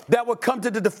teammate that would come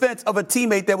to the defense of a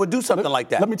teammate that would do something like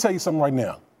that. Let me tell you something right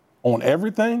now. On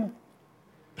everything,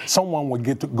 someone would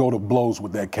get to go to blows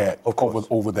with that cat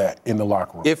over that in the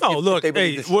locker room.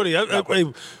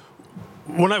 Woody,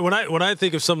 When I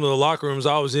think of some of the locker rooms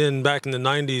I was in back in the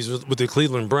 90s with the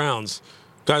Cleveland Browns,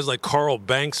 guys like Carl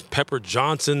Banks, Pepper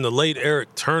Johnson, the late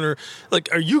Eric Turner, like,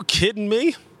 are you kidding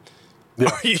me? Yeah.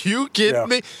 Are you kidding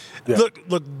me? Yeah.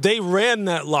 Look, they ran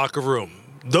that locker room.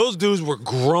 Those dudes were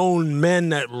grown men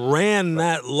that ran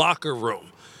that locker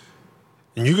room.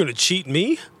 And you're going to cheat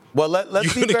me? Well,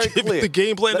 let's be very clear. The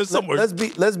game plan to somewhere.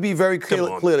 Let's be very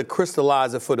clear to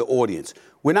crystallize it for the audience.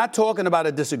 We're not talking about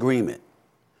a disagreement.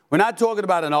 We're not talking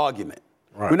about an argument.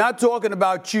 Right. We're not talking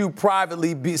about you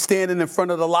privately standing in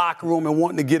front of the locker room and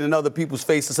wanting to get in other people's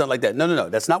face or something like that. No.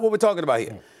 That's not what we're talking about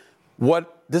here.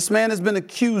 What this man has been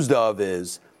accused of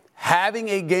is having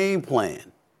a game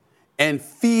plan and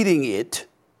feeding it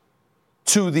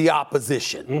to the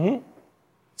opposition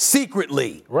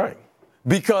secretly. Right.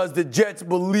 Because the Jets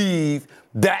believe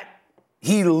that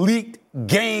he leaked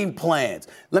game plans.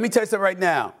 Let me tell you something right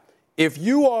now. If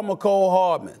you are McCole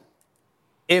Hardman,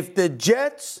 if the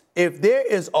Jets, if there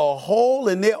is a hole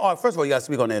in their art, first of all, you got to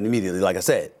speak on that immediately, like I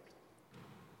said.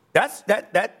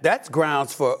 That's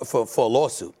grounds for a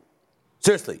lawsuit.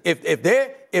 Seriously,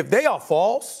 if they are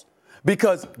false,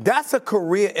 because that's a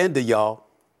career ender, y'all.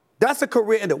 That's a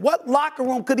career ender. What locker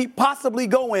room could he possibly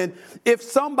go in if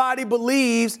somebody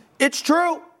believes it's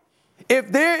true?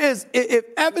 If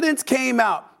evidence came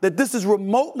out that this is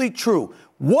remotely true,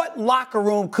 what locker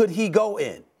room could he go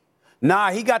in?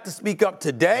 Nah, he got to speak up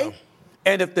today. Yeah.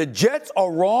 And if the Jets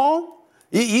are wrong,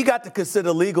 he got to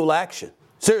consider legal action.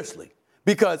 Seriously.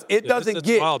 Because it doesn't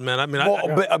get wild, man. I mean,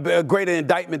 a greater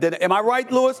indictment than. Am I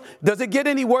right, Lewis? Does it get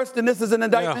any worse than this as an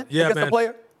indictment against the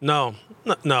player? No.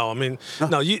 I mean,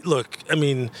 no. You look. I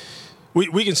mean,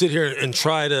 we can sit here and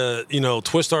try to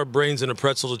twist our brains in a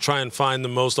pretzel to try and find the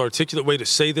most articulate way to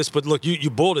say this. But look, you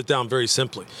boiled it down very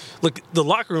simply. Look, the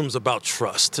locker room is about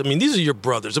trust. I mean, these are your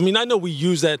brothers. I mean, I know we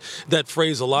use that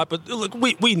phrase a lot, but look,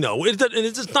 we know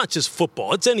it's not just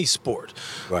football. It's any sport.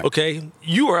 Right. Okay,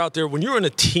 you are out there when you're in a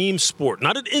team sport,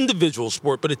 not an individual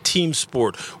sport, but a team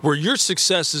sport where your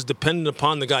success is dependent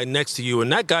upon the guy next to you, and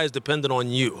that guy is dependent on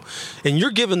you, and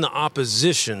you're given the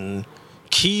opposition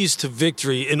keys to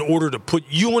victory in order to put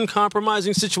you in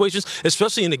compromising situations,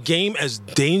 especially in a game as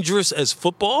dangerous as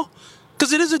football,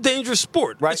 because it is a dangerous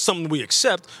sport. Right. It's something we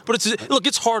accept, but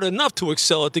it's hard enough to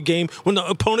excel at the game when the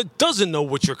opponent doesn't know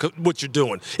what you're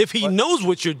doing. If he knows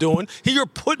what you're doing, you're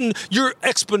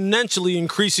exponentially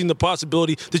increasing the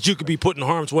possibility that you could be put in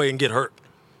harm's way and get hurt.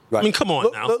 Right. I mean, come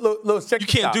on now. Look, you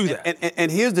can't do that.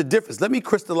 And here's the difference. Let me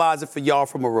crystallize it for y'all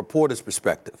from a reporter's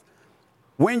perspective.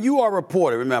 When you are a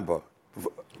reporter, remember,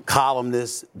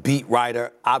 columnist, beat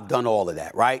writer, I've done all of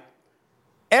that, right?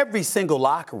 Every single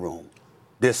locker room,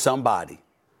 there's somebody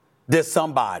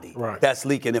that's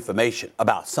leaking information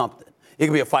about something. It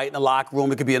could be a fight in the locker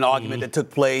room. It could be an argument that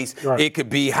took place. Right. It could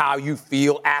be how you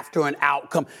feel after an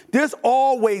outcome. There's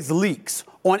always leaks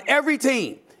on every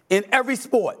team, in every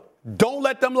sport. Don't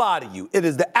let them lie to you. It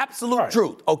is the absolute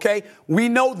truth, okay? We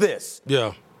know this.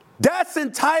 Yeah. That's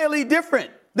entirely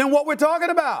different than what we're talking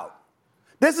about.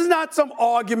 This is not some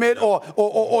argument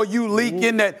or you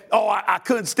leaking that, I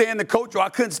couldn't stand the coach or I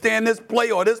couldn't stand this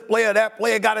player or that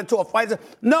player got into a fight.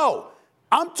 No,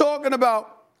 I'm talking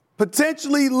about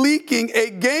potentially leaking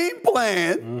a game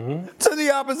plan to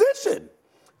the opposition.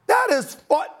 That is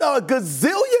a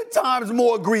gazillion times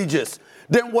more egregious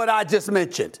than what I just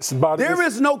mentioned. There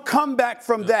is no comeback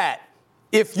from that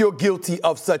if you're guilty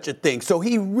of such a thing. So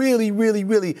he really, really,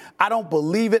 really, I don't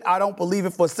believe it. I don't believe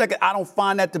it for a second. I don't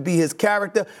find that to be his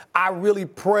character. I really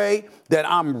pray that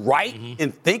I'm right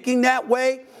in thinking that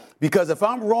way, because if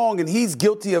I'm wrong and he's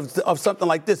guilty of something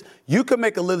like this, you can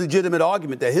make a legitimate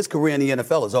argument that his career in the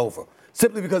NFL is over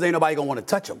simply because ain't nobody going to want to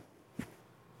touch him.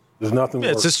 There's nothing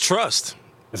worse. It's his trust.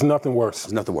 It's nothing worse.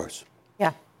 It's nothing worse.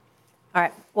 Yeah. All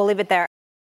right. We'll leave it there.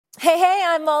 Hey,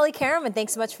 I'm Molly Karam, and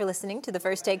thanks so much for listening to the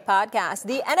First Take podcast.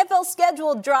 The NFL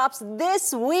schedule drops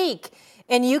this week,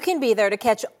 and you can be there to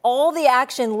catch all the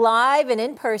action live and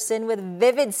in person with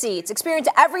Vivid Seats. Experience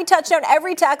every touchdown,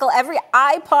 every tackle, every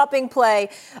eye-popping play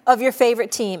of your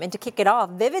favorite team. And to kick it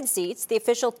off, Vivid Seats, the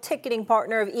official ticketing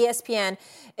partner of ESPN,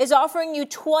 is offering you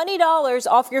 $20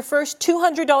 off your first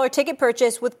 $200 ticket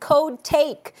purchase with code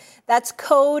TAKE. That's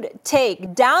code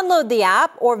TAKE. Download the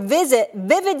app or visit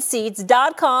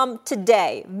vividseats.com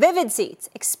today. Vivid Seats.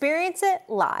 Experience it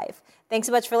live. Thanks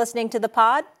so much for listening to the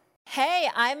pod. Hey,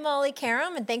 I'm Molly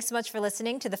Karam, and thanks so much for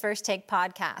listening to the First Take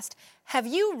podcast. Have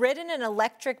you ridden an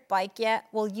electric bike yet?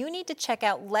 Well, you need to check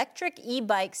out Lectric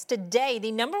E-Bikes today,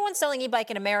 the #1 selling e-bike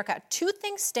in America. 2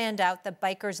 things stand out that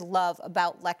bikers love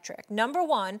about Lectric. Number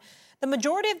 1, the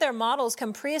majority of their models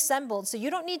come pre-assembled, so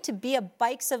you don't need to be a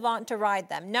bike savant to ride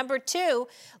them. Number 2,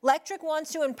 Lectric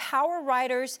wants to empower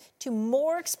riders to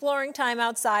more exploring time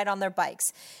outside on their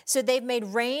bikes. So they've made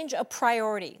range a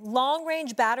priority.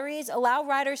 Long-range batteries allow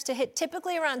riders to hit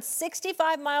typically around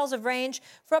 65 miles of range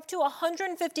for up to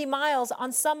 150 miles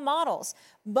on some models.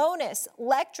 Bonus,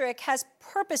 Lectric has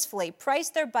purposefully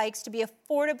priced their bikes to be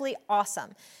affordably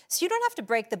awesome. So you don't have to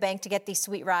break the bank to get these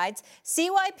sweet rides.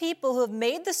 See why people who have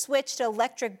made the switch to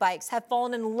electric bikes have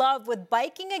fallen in love with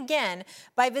biking again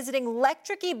by visiting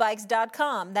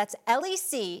lectricebikes.com. That's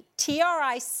LECTRIC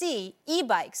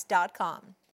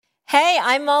ebikes.com. Hey,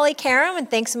 I'm Molly Karam, and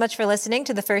thanks so much for listening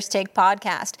to the First Take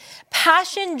podcast.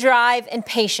 Passion, drive, and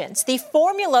patience. The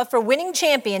formula for winning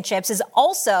championships is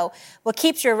also what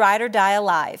keeps your ride or die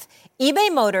alive. eBay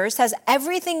Motors has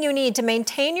everything you need to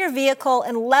maintain your vehicle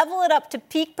and level it up to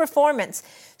peak performance.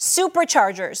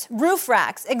 Superchargers, roof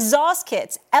racks, exhaust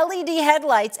kits, LED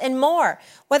headlights, and more.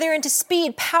 Whether you're into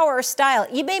speed, power, or style,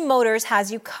 eBay Motors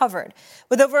has you covered.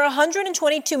 With over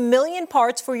 122 million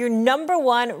parts for your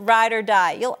 #1 ride or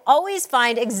die, you'll always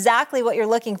find exactly what you're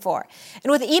looking for. And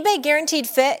with eBay Guaranteed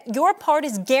Fit, your part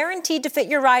is guaranteed to fit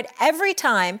your ride every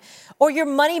time or your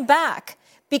money back.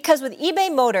 Because with eBay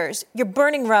Motors, you're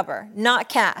burning rubber, not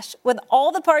cash. With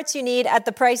all the parts you need at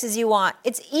the prices you want,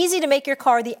 it's easy to make your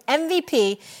car the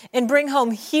MVP and bring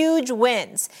home huge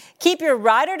wins. Keep your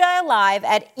ride or die alive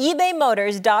at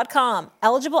ebaymotors.com.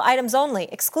 Eligible items only.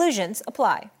 Exclusions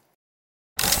apply.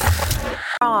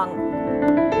 Strong,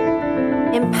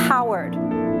 empowered,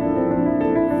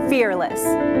 fearless.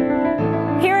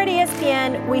 Here at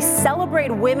ESPN, we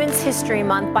celebrate Women's History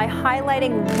Month by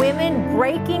highlighting women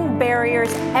breaking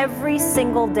barriers every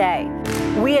single day.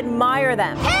 We admire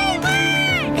them.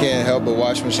 Can't help but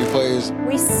watch when she plays.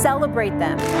 We celebrate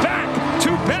them.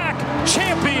 Back-to-back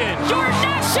champion. Your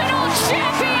national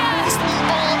champions. The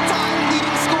all-time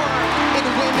leading scorer in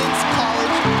women's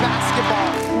college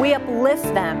basketball. We uplift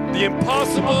them. The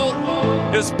impossible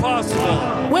is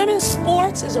possible. Women's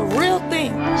sports is a real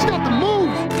thing. She got the move.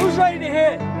 Who's ready to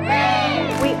hit?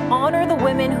 We honor the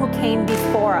women who came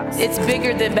before us. It's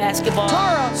bigger than basketball.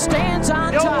 Tara stands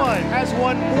on top. No one has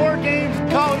won more games in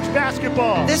college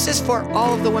basketball. This is for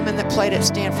all of the women that played at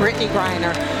Stanford. Brittany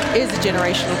Griner is a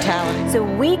generational talent. So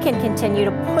we can continue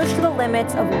to push the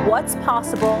limits of what's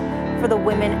possible for the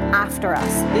women after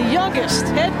us. The youngest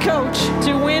head coach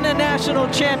to win a national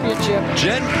championship.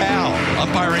 Jen Powell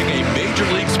umpiring a major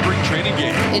league spring training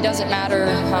game. It doesn't matter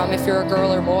if you're a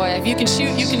girl or boy. If you can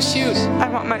shoot, you can shoot. I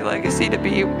want my legacy to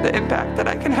be the impact that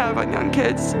I can have on young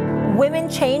kids. Women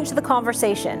change the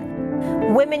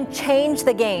conversation. Women change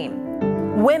the game.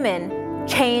 Women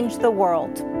change the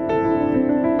world.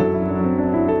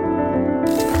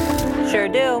 Sure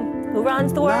do. Who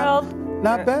runs the world?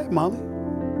 Not bad, Molly.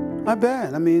 Not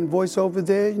bad. I mean, voiceover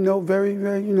there, very,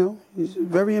 very,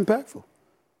 very impactful.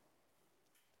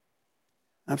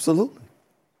 Absolutely.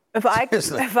 If I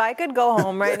could go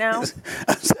home right now.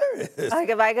 I'm serious. Like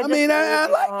if I could. I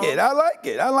like it. I like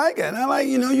it. And I like,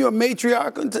 you're a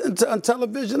matriarch on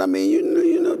television. I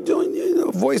mean, doing,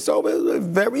 voiceover is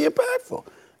very impactful.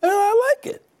 And I like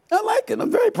it. I'm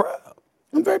very proud.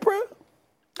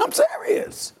 I'm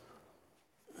serious.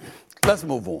 Let's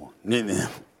move on.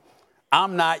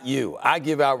 I'm not you. I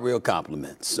give out real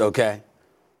compliments, okay?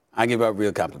 I give out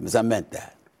real compliments. I meant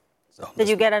that. So, did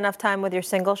you get enough time with your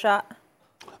single shot?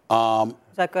 Is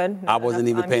that good? I wasn't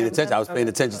even paying attention. I was paying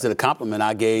attention to the compliment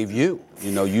I gave you.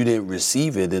 You didn't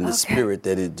receive it in the spirit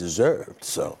that it deserved.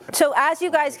 So as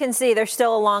you guys can see, there's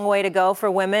still a long way to go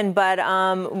for women, but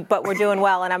we're doing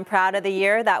well, and I'm proud of the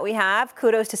year that we have.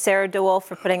 Kudos to Sarah DeWolf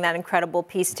for putting that incredible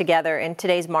piece together. And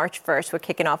today's March 1st, we're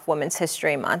kicking off Women's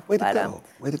History Month. Way to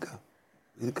go.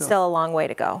 Still a long way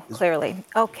to go, clearly.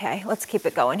 Okay, let's keep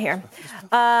it going here.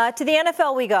 To the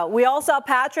NFL we go. We all saw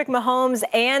Patrick Mahomes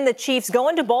and the Chiefs go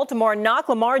into Baltimore, knock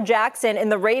Lamar Jackson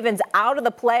and the Ravens out of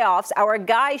the playoffs. Our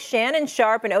guys Shannon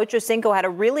Sharp and Ocho Cinco had a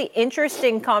really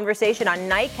interesting conversation on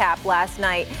Nightcap last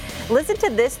night. Listen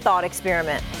to this thought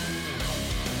experiment.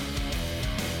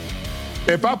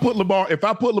 If I put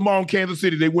Lamar on Kansas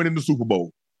City, they win in the Super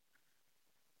Bowl.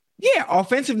 Yeah,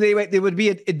 offensively, there would be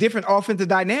a different offensive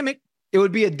dynamic. It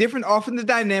would be a different offensive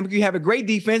dynamic. You have a great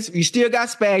defense. You still got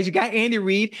Spags. You got Andy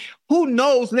Reid. Who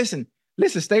knows? Listen,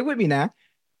 stay with me now.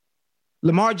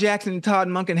 Lamar Jackson and Todd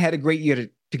Monken had a great year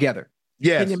together.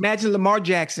 Yes. Can you imagine Lamar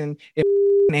Jackson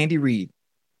and Andy Reid?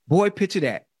 Boy, picture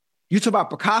that. You talk about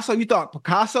Picasso. You thought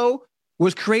Picasso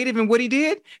was creative in what he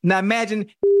did. Now imagine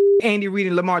Andy Reid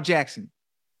and Lamar Jackson.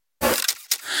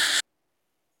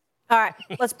 All right,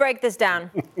 let's break this down.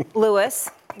 Lewis,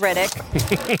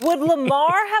 Riddick, would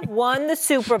Lamar have won the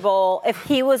Super Bowl if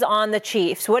he was on the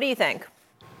Chiefs? What do you think?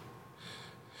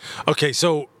 Okay,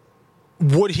 so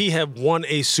would he have won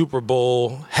a Super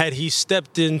Bowl had he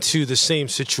stepped into the same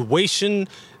situation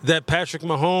that Patrick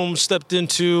Mahomes stepped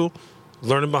into,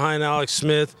 learning behind Alex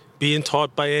Smith, being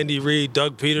taught by Andy Reid,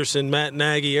 Doug Peterson, Matt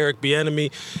Nagy, Eric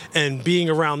Bieniemy, and being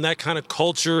around that kind of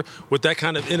culture with that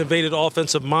kind of innovative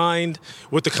offensive mind,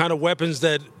 with the kind of weapons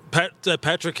that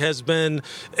Patrick has been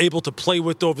able to play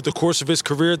with over the course of his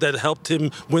career that helped him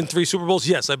win 3 Super Bowls?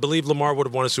 Yes, I believe Lamar would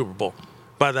have won a Super Bowl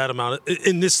by that amount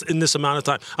in this amount of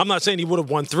time. I'm not saying he would have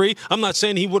won 3. I'm not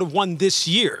saying he would have won this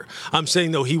year. I'm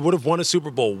saying, though, he would have won a Super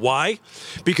Bowl. Why?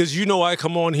 Because I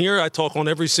come on here, I talk on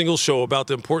every single show about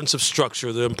the importance of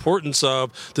structure, the importance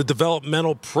of the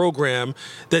developmental program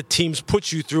that teams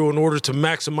put you through in order to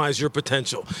maximize your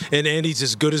potential. And Andy's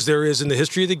as good as there is in the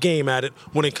history of the game at it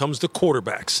when it comes to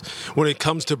quarterbacks, when it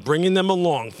comes to bringing them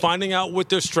along, finding out what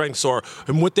their strengths are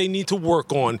and what they need to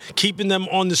work on, keeping them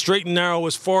on the straight and narrow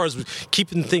as far as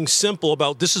keeping things simple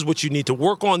about this is what you need to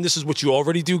work on, this is what you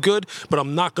already do good, but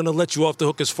I'm not going to let you off the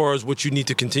hook as far as what you need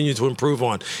to continue to improve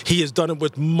on. He has done it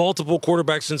with multiple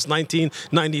quarterbacks since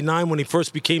 1999 when he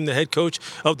first became the head coach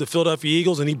of the Philadelphia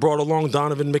Eagles, and he brought along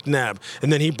Donovan McNabb,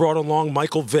 and then he brought along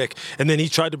Michael Vick, and then he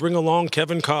tried to bring along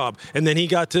Kevin Kolb, and then he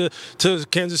got to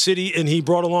Kansas City and he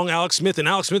brought along Alex Smith, and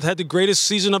Alex Smith had the greatest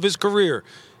season of his career,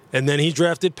 and then he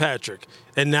drafted Patrick,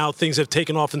 and now things have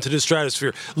taken off into the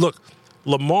stratosphere. Look,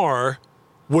 Lamar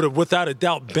would have without a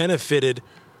doubt benefited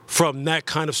from that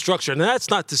kind of structure. And that's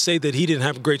not to say that he didn't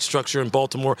have great structure in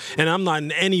Baltimore. And I'm not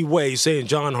in any way saying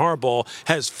John Harbaugh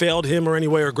has failed him or any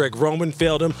way, or Greg Roman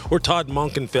failed him, or Todd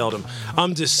Monken failed him.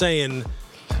 I'm just saying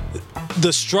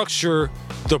the structure,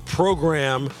 the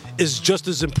program is just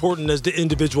as important as the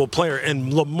individual player.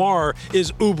 And Lamar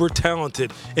is uber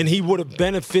talented, and he would have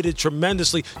benefited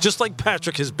tremendously, just like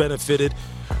Patrick has benefited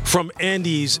from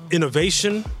Andy's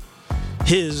innovation,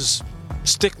 his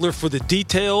stickler for the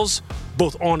details,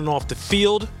 both on and off the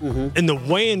field, and the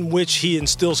way in which he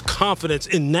instills confidence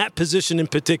in that position in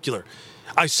particular.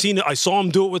 I saw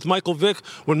him do it with Michael Vick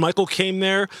when Michael came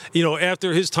there,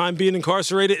 after his time being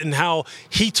incarcerated, and how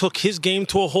he took his game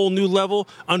to a whole new level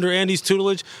under Andy's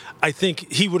tutelage. I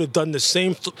think he would have done the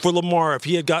same for Lamar if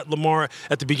he had got Lamar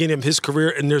at the beginning of his career,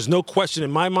 and there's no question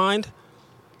in my mind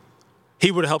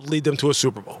he would have helped lead them to a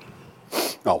Super Bowl.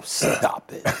 Oh,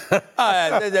 stop it.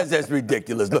 That's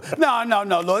ridiculous.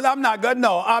 No, Lord, I'm not good.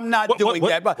 No, I'm not doing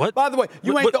that. But by the way,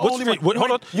 you ain't the only one.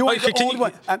 Hold on. You ain't the only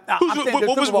one.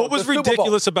 What was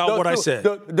ridiculous about what I said?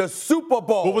 The Super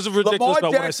Bowl. What was ridiculous about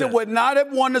what I said? Lamar Jackson would not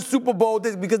have won the Super Bowl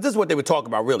because this is what they were talking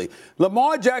about, really.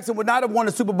 Lamar Jackson would not have won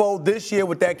the Super Bowl this year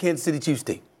with that Kansas City Chiefs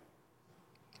team.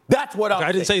 That's what I'm saying.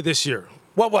 I didn't say this year.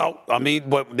 Well, I mean,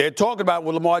 but they're talking about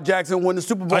when Lamar Jackson won the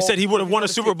Super Bowl. I said he would have won a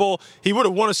Super Bowl. He would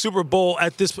have won a Super Bowl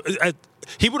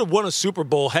he would have won a Super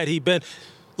Bowl had he been,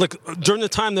 during the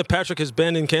time that Patrick has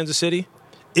been in Kansas City.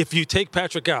 If you take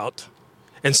Patrick out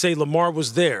and say Lamar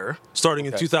was there starting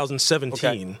in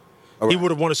 2017, he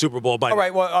would have won a Super Bowl by now. All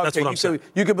right, well, that's what I'm saying.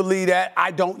 You can believe that.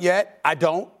 I don't yet. I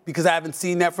don't, because I haven't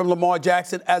seen that from Lamar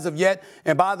Jackson as of yet.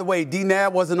 And by the way,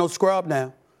 D-Nab wasn't no scrub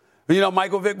now.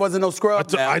 Michael Vick wasn't no scrub.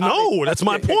 I know. That's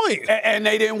my point. And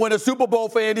they didn't win a Super Bowl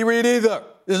for Andy Reid either.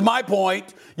 This is my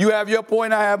point. You have your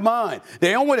point. I have mine.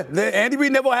 They don't win. Andy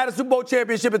Reid never had a Super Bowl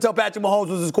championship until Patrick Mahomes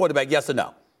was his quarterback. Yes or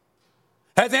no?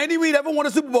 Has Andy Reid ever won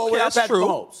a Super Bowl without Patrick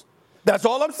Mahomes? That's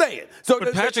all I'm saying. So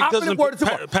but Patrick didn't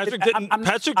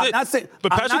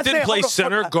play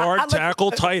center, guard,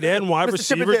 tackle, tight end, wide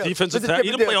receiver, defensive tackle.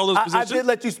 He didn't play all those positions. I did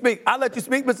let you speak. I let you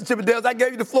speak, Mr. Chippendales. I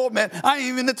gave you the floor, man. I ain't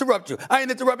even interrupt you. I ain't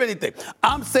interrupt anything.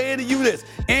 I'm saying to you this.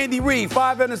 Andy Reid,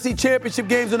 5 NFC championship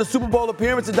games and a Super Bowl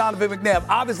appearance, and Donovan McNabb.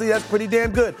 Obviously, that's pretty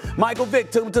damn good. Michael Vick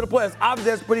took him to the playoffs.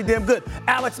 Obviously, that's pretty damn good.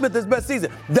 Alex Smith, his best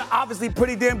season. They're obviously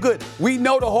pretty damn good. We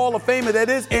know the Hall of Famer that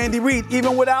is Andy Reid,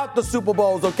 even without the Super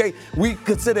Bowls, okay? We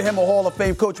consider him a Hall of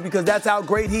Fame coach because that's how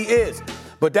great he is.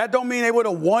 But that don't mean they would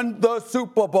have won the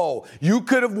Super Bowl. You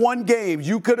could have won games.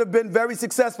 You could have been very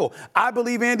successful. I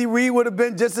believe Andy Reid would have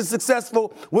been just as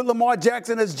successful with Lamar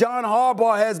Jackson as John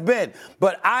Harbaugh has been.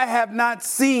 But I have not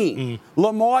seen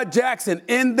Lamar Jackson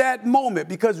in that moment,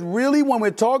 because really when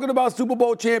we're talking about Super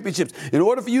Bowl championships, in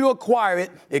order for you to acquire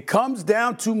it, it comes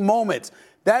down to moments.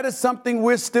 That is something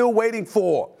we're still waiting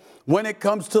for when it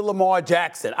comes to Lamar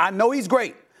Jackson. I know he's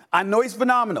great. I know he's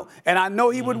phenomenal. And I know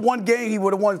he would have won game. He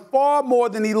would have won far more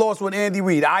than he lost with Andy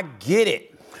Reid. I get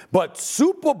it. But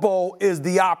Super Bowl is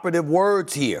the operative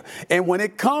words here. And when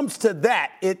it comes to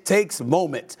that, it takes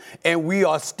moments. And we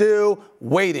are still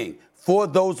waiting for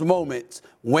those moments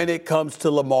when it comes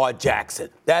to Lamar Jackson.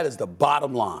 That is the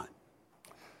bottom line.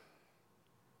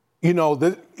 You know,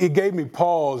 it gave me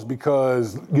pause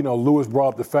because, you know, Lewis brought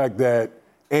up the fact that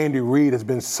Andy Reid has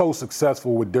been so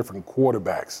successful with different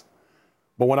quarterbacks.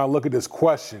 But when I look at this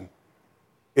question,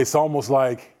 it's almost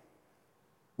like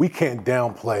we can't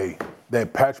downplay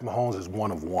that Patrick Mahomes is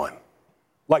one of one.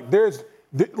 Like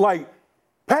Patrick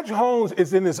Mahomes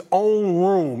is in his own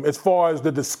room as far as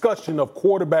the discussion of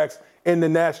quarterbacks in the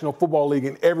National Football League,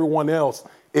 and everyone else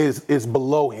is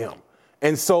below him.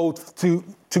 And so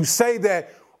to say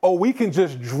that, oh, we can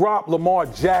just drop Lamar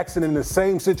Jackson in the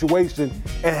same situation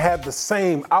and have the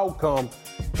same outcome,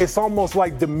 it's almost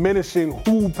like diminishing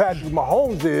who Patrick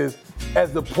Mahomes is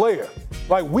as the player.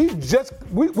 Like we just,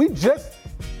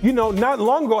 you know, not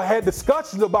long ago had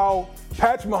discussions about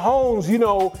Patrick Mahomes, you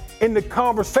know, in the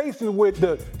conversation with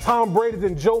the Tom Brady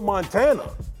and Joe Montana.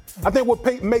 I think what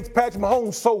makes Patrick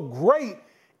Mahomes so great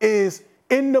is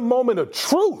in the moment of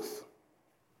truth.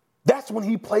 That's when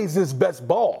he plays his best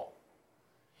ball.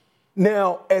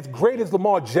 Now, as great as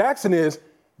Lamar Jackson is,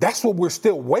 that's what we're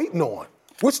still waiting on.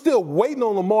 We're still waiting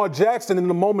on Lamar Jackson in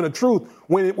the moment of truth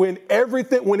when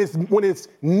it's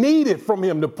needed from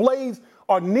him. The plays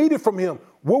are needed from him.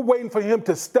 We're waiting for him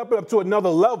to step it up to another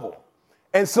level.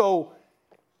 And so,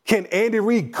 can Andy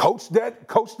Reid coach that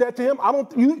to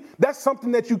him? That's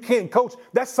something that you can't coach.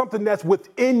 That's something that's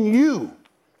within you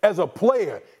as a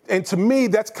player. And to me,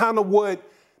 that's why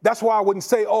I wouldn't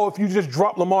say, oh, if you just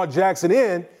drop Lamar Jackson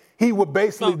in, he would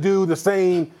basically do the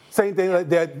same thing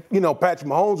that, you know, Patrick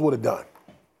Mahomes would have done.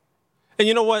 And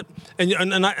you know what?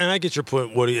 And I get your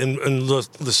point, Woody. And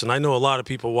listen, I know a lot of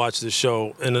people watch this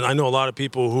show, and I know a lot of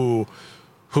people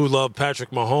who love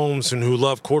Patrick Mahomes and who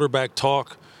love quarterback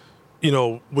talk, you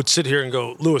know, would sit here and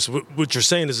go, Lewis, what you're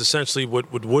saying is essentially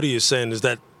what Woody is saying is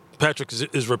that Patrick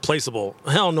is replaceable.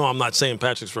 Hell no, I'm not saying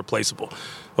Patrick's replaceable.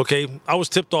 Okay? I was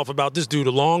tipped off about this dude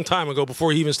a long time ago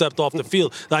before he even stepped off the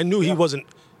field. I knew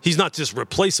he's not just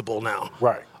replaceable now.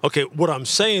 Right. Okay, what I'm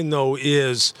saying, though,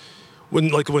 is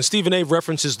when Stephen A.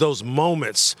 references those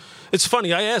moments, it's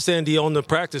funny. I asked Andy on the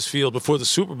practice field before the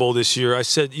Super Bowl this year, I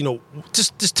said, you know,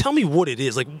 just tell me what it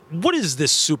is. Like, what is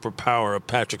this superpower of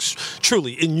Patrick's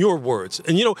truly, in your words?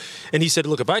 And, you know, and he said,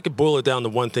 look, if I could boil it down to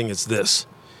one thing, it's this,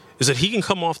 is that he can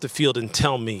come off the field and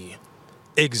tell me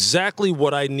exactly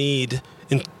what I need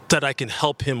that I can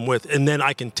help him with, and then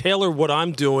I can tailor what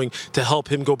I'm doing to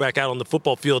help him go back out on the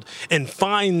football field and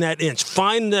find that inch,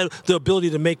 find the ability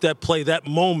to make that play, that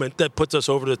moment that puts us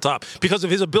over the top because of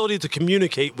his ability to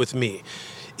communicate with me.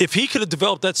 If he could have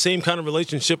developed that same kind of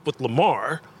relationship with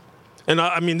Lamar, and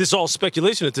I mean, this is all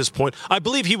speculation at this point, I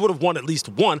believe he would have won at least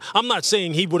one. I'm not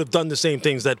saying he would have done the same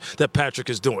things that Patrick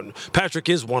is doing. Patrick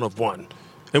is one of one.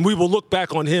 And we will look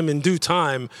back on him in due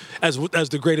time as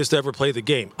the greatest to ever play the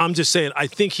game. I'm just saying, I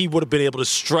think he would have been able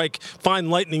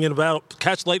to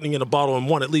catch lightning in a bottle and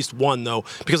won at least one, though,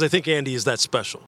 because I think Andy is that special.